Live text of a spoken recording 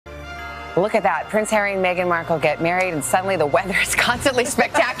Look at that. Prince Harry and Meghan Markle get married, and suddenly the weather is constantly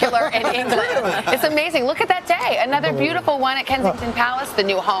spectacular in England. It's amazing. Look at that day. Another beautiful one at Kensington Palace, the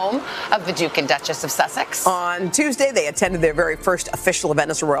new home of the Duke and Duchess of Sussex. On Tuesday, they attended their very first official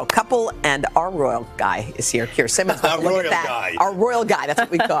event as a royal couple, and our royal guy is here, Keir Simmons. Our royal guy. Our royal guy, that's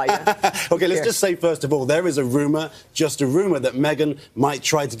what we call you. Okay, let's just say, first of all, there is a rumor, just a rumor, that Meghan might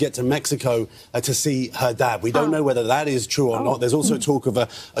try to get to Mexico to see her dad. We don't know whether that is true or not. There's also talk of a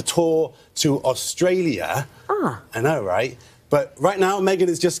tour to Australia. I know, right? But right now, Meghan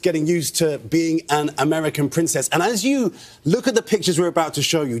is just getting used to being an American princess. And as you look at the pictures we're about to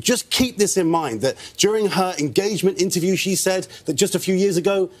show you, just keep this in mind, that during her engagement interview, she said that just a few years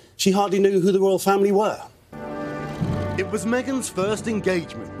ago, she hardly knew who the royal family were. It was Meghan's first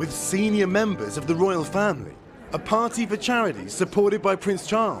engagement with senior members of the royal family, a party for charity supported by Prince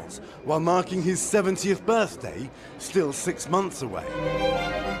Charles, while marking his 70th birthday, still 6 months away.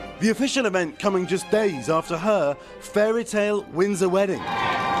 The official event coming just days after her fairy tale Windsor wedding.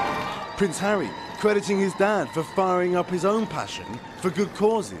 Prince Harry crediting his dad for firing up his own passion for good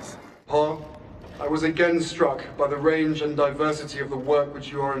causes. Pa, I was again struck by the range and diversity of the work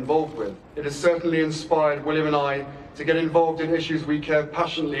which you are involved with. It has certainly inspired William and I to get involved in issues we care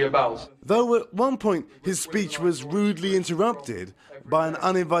passionately about. Though at one point his speech was rudely interrupted by an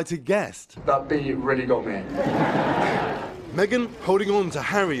uninvited guest. That bee really got me. Meghan holding on to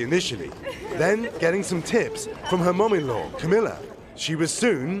Harry initially, then getting some tips from her mom-in-law, Camilla. She was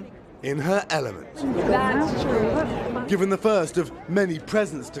soon in her element. That's true. Given the first of many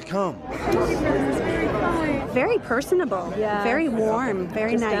presents to come. Very personable, very warm,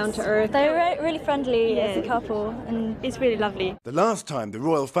 very nice. Down to earth. They're really friendly as a couple, and it's really lovely. The last time the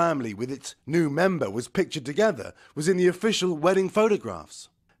royal family with its new member was pictured together was in the official wedding photographs.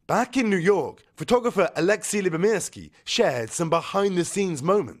 Back in New York, photographer Alexei Lubomirsky shared some behind-the-scenes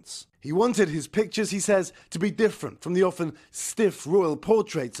moments. He wanted his pictures, he says, to be different from the often stiff royal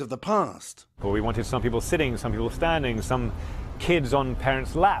portraits of the past. Well, we wanted some people sitting, some people standing, some kids on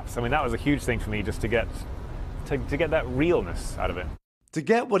parents' laps. I mean, that was a huge thing for me, just to get that realness out of it. To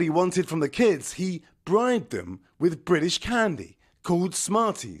get what he wanted from the kids, he bribed them with British candy, called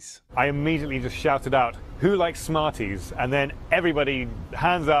Smarties. I immediately just shouted out, "Who likes Smarties?" And then everybody,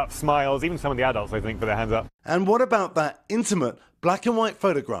 hands up, smiles, even some of the adults, I think, put their hands up. And what about that intimate black and white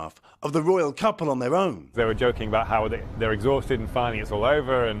photograph of the royal couple on their own? They were joking about how they're exhausted and finally it's all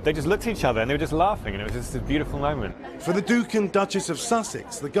over, and they just looked at each other and they were just laughing, and it was just a beautiful moment. For the Duke and Duchess of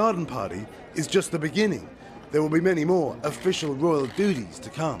Sussex, the garden party is just the beginning. There will be many more official royal duties to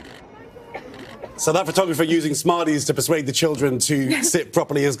come. So that photographer using Smarties to persuade the children to sit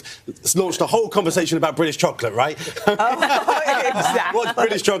properly has launched a whole conversation about British chocolate, right? Exactly. What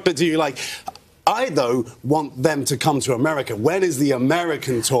British chocolate do you like? I, though, want them to come to America. When is the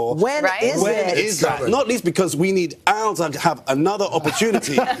American tour? When is that? Not least because we need Al to have another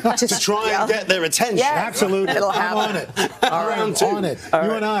opportunity to try and get their attention. Yeah, absolutely. I'm on it. All right, on it. All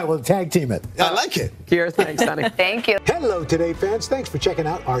you and I will tag team it. I like it. Keir, thanks, honey. Thank you. Hello, Today fans. Thanks for checking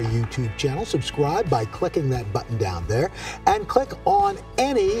out our YouTube channel. Subscribe by clicking that button down there and click on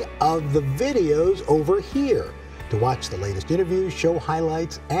any of the videos over here to watch the latest interviews, show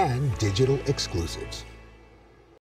highlights, and digital exclusives.